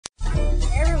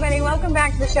welcome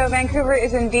back to the show. Vancouver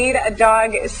is indeed a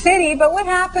dog city, but what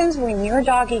happens when your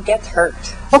doggy gets hurt?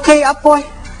 Okay, up, boy.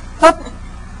 Up.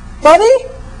 Buddy?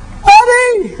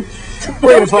 Buddy!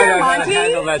 We're going to find out how to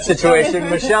handle that situation.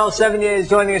 Michelle Sevigny is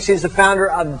joining us. She's the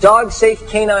founder of DogSafe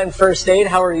Canine First Aid.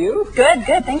 How are you? Good,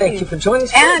 good. Thank you. Thank you for joining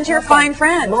us. And your fine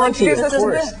friend. Monty, of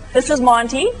course. This is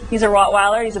Monty. He's a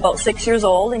Rottweiler. He's about 6 years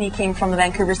old, and he came from the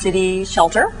Vancouver City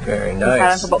shelter. Very We've had him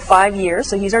nice. for about 5 years,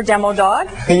 so he's our demo dog.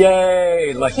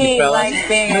 Yay, lucky He fella. likes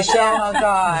being a demo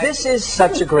dog. This is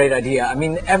such a great idea. I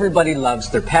mean, everybody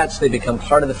loves their pets. They become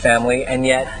part of the family, and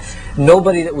yet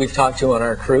nobody that we've talked to on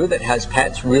our crew that has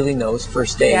pets really knows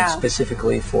first aid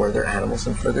specifically for their animals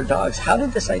and for their dogs. How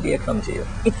did this idea come to you?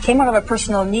 It came out of a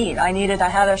personal need. I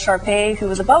had a Shar Pei who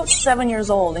was about 7 years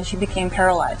old, and she became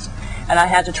paralyzed. And I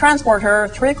had to transport her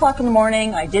 3 o'clock in the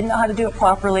morning. I didn't know how to do it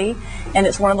properly. And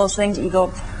it's one of those things that you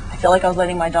go, I feel like I was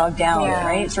letting my dog down,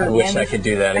 right? I wish I could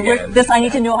do that again. I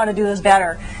need to know how to do this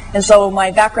better. And so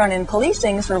my background in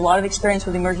policing, sort of a lot of experience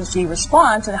with emergency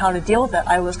response and how to deal with it.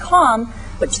 I was calm,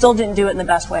 but still didn't do it in the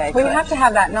best way I could. Well, you have to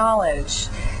have that knowledge.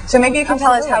 So maybe you can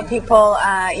tell us how people,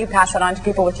 you pass it on to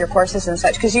people with your courses and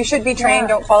such, because you should be trained.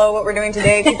 Don't follow what we're doing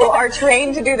today. People are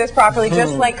trained to do this properly,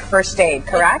 just like first aid,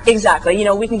 correct? Exactly. You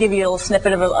know, we can give you a little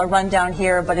snippet of a rundown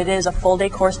here, but it is a full day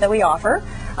course that we offer.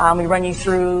 We run you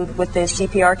through with the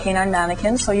CPR canine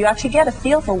mannequins, so you actually get a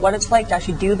feel for what it's like to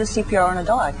actually do the CPR on a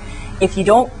dog. If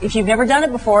you've never done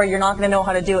it before, you're not going to know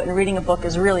how to do it, and reading a book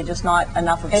is really just not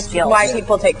enough of a skill. Why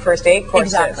people take first aid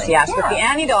courses. Exactly. Yes, with the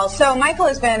Annie dolls. So Michael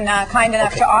has been kind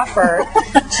enough to offer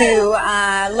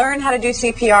to learn how to do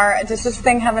CPR. Does this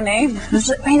thing have a name?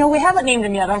 We haven't named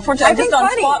him yet. Unfortunately, I just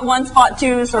on spot 1, spot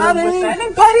 2, sort of. I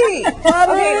think Buddy.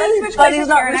 Okay, let's switch places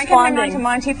here, and I can hang on to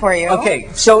Monty for you. Okay,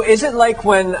 so is it like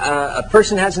when a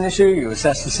person has an issue, you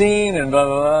assess the scene and blah,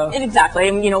 blah, blah? Exactly.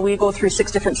 And, we go through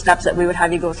 6 different steps that we would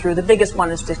have you go through. The biggest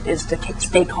one is to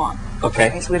stay calm.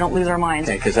 Okay. So we don't lose our minds.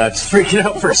 Okay, because that's freaking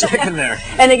out for a second there.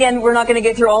 And again, we're not going to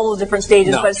get through all those different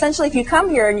stages, No. but essentially if you come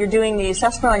here and you're doing the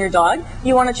assessment on your dog,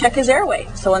 you want to check his airway.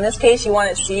 So in this case, you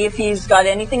want to see if he's got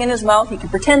anything in his mouth. You can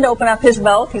pretend to open up his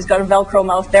mouth. He's got a Velcro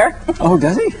mouth there. Oh,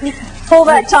 does he? Pull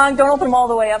that tongue. Don't open him all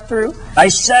the way up through. I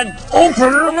said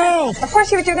open your mouth. Of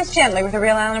course, you would do this gently with a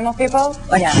real animal, people.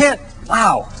 I can't.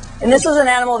 Wow. And this is an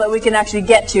animal that we can actually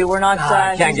get to. We're not.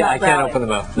 I can't open the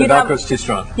mouth. The Velcro's too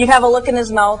strong. You'd have a look in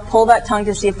his mouth, pull that tongue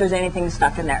to see if there's anything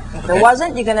stuck in there. If there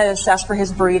wasn't, you're going to assess for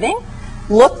his breathing.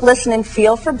 Look, listen, and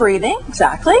feel for breathing.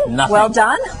 Exactly. Nothing. Well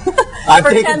done. I've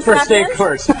taken first aid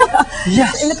course.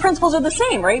 Yes. And the principles are the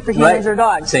same, right, for humans or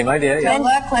dogs? Same idea, yeah. So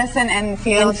look, listen, and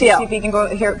feel. See if you can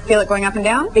feel it going up and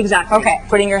down? Exactly. Okay.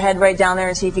 Putting your head right down there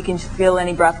and see if you can feel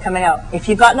any breath coming out. If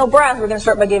you've got no breath, we're going to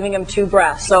start by giving him 2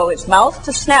 breaths. So it's mouth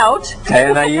to snout. Okay,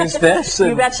 and I use this.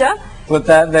 You betcha. Put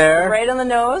that there. Right on the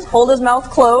nose. Hold his mouth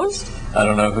closed. I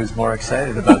don't know who's more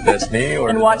excited about this, me or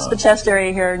and watch the chest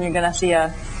area here, and you're going to see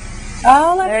a...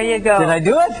 Oh, look. There you go. Did I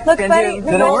do it? Look, buddy.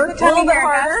 Did it work? A little bit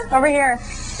harder. Over here.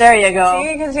 There you go. See,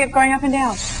 you can see it going up and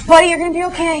down. Buddy, you're going to be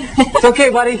okay. It's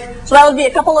okay, buddy. So that would be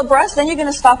a couple of breaths. Then you're going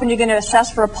to stop and you're going to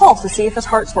assess for a pulse to see if his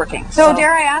heart's working. So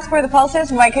dare I ask where the pulse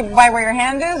is? By where your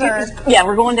hand is? Or? Yeah,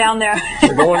 we're going down there.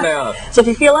 We're going down. So if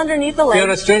you feel underneath the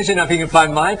leg, Strangely enough, you can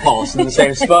find my pulse in the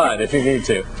same spot if you need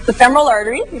to. the femoral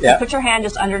artery, you can put your hand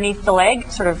just underneath the leg,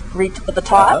 sort of reach at the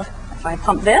top. If I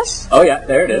pump this, oh yeah,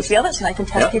 there it you is. feel it, so I can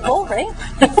test people, right?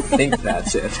 I think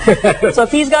that's it. So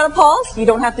if he's got a pulse, you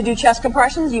don't have to do chest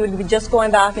compressions. You would be just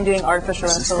going back and doing artificial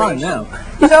respiration. It's fun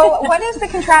now. So what is the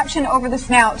contraption over the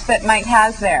snout that Mike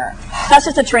has there? That's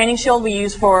just a training shield we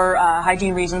use for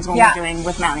hygiene reasons when we're doing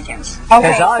with mannequins. Okay,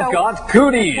 because I've got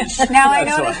cooties. Now I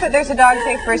noticed that there's a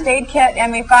DogSafe first aid kit,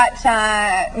 and we've got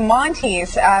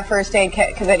Monty's first aid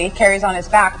kit that he carries on his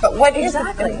back. But what is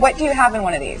what do you have in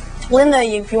one of these? Linda,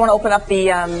 if you want to open up the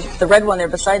red one there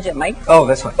beside you, Mike. Oh,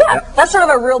 this one. Yeah, that's sort of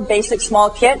a real basic small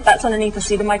kit. That's underneath the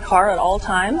seat of my car at all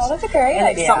times. Oh, that's a great and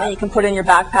idea. It's something you can put in your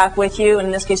backpack with you. And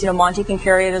in this case, Monty can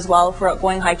carry it as well if we're out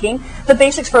going hiking. The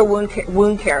basics for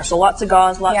wound care. So lots of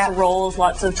gauze, lots of rolls,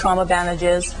 lots of trauma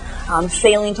bandages.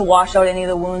 Saline to wash out any of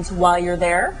the wounds while you're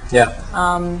there. Yeah.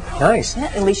 Nice.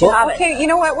 Yeah, at least you have it. Okay, you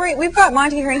know what? We've got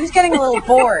Monty here, and he's getting a little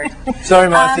bored. Sorry,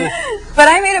 Monty. But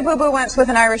I made a boo-boo once with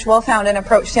an Irish Wolfhound and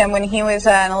approached him when he was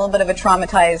in a little bit of a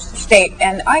traumatized state,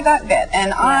 and I got bit,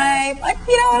 and I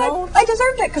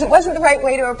deserved it because it wasn't the right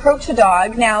way to approach a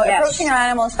dog. Now, approaching an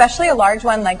animal, especially a large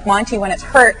one like Monty when it's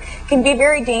hurt, can be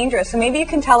very dangerous. So maybe you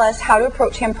can tell us how to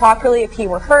approach him properly if he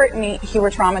were hurt and he were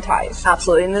traumatized.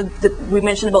 Absolutely, and we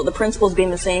mentioned about the principles being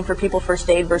the same for people first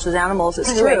aid versus animals.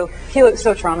 It's true. He looks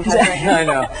so traumatized right now. I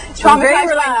know.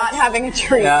 Traumatized by not having a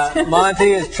treat.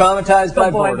 Monty is traumatized by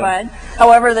boredom. Bud.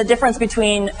 However, the difference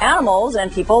between animals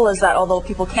and people is that although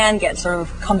people can get sort of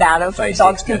combative,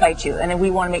 dogs can bite you, and we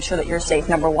want to make sure that you're safe,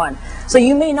 number one. So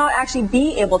you may not actually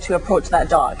be able to approach that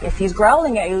dog. If he's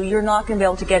growling at you, you're not going to be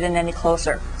able to get in any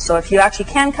closer. So if you actually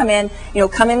can come in,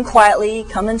 come in quietly,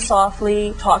 come in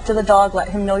softly, talk to the dog, let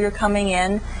him know you're coming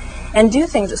in, and do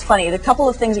things. It's funny. The couple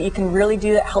of things that you can really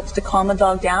do that helps to calm the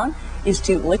dog down is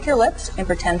to lick your lips and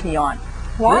pretend to yawn.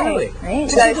 Why? Really? Right?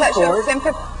 Is that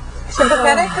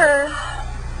sympathetic or?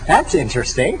 That's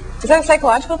interesting. Is that a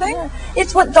psychological thing? Yeah.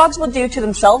 It's what dogs will do to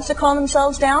themselves to calm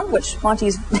themselves down, which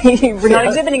Monty's, we're not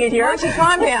exhibiting it here. Monty,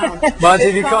 calm down. Monty,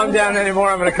 if you calm down anymore,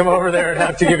 I'm going to come over there and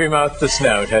have to give you mouth to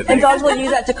snout. And dogs will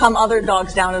use that to calm other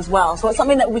dogs down as well. So it's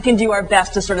something that we can do our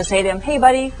best to sort of say to him, hey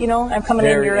buddy, I'm coming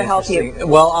in here to help you.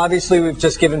 Well, obviously we've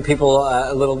just given people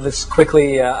a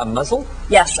muzzle.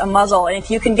 Yes, a muzzle. And if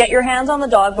you can get your hands on the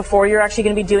dog before you're actually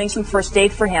going to be doing some first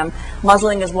aid for him,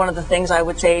 muzzling is one of the things I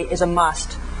would say is a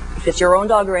must. If it's your own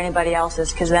dog or anybody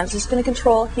else's, because then it's just going to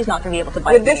control, he's not going to be able to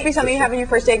bite. Would this be something you have in your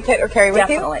first aid kit or carry with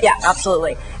you? Definitely. Yes.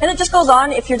 Absolutely. And it just goes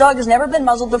on. If your dog has never been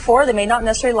muzzled before, they may not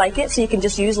necessarily like it, so you can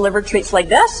just use liver treats like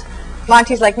this.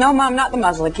 Monty's like, no, Mom, not the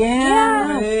muzzle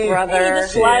again. Yeah, brother. And you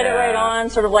just slide it right on,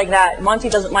 sort of like that. Monty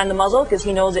doesn't mind the muzzle because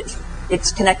he knows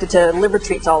it's connected to liver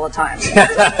treats all the time.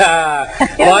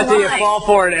 Monty, you fall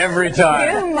for it every time.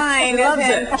 You don't mind. He loves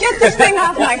it. Get this thing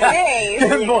off my face.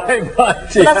 Boy,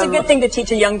 Monty. So that's a good thing to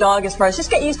teach a young dog as far as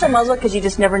just get used to a muzzle because you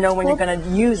just never know when you're going to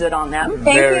use it on them.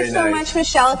 Thank you so much,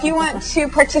 Michelle. If you want to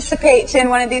participate in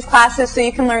one of these classes so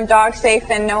you can learn dog safe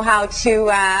and know how to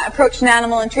approach an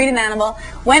animal and treat an animal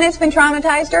when it's been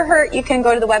traumatized or hurt, you can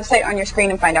go to the website on your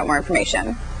screen and find out more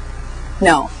information.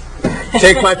 No.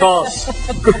 Take my pulse.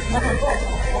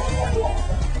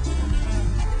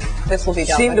 This will be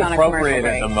dealt Seemed with on a commercial appropriate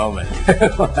break. at the moment.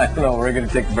 I don't know. We're going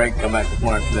to take a break and come back with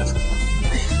more after this.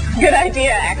 Good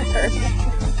idea, expert.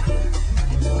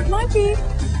 Monty,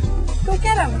 go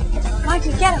get him.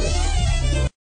 Monty, get him.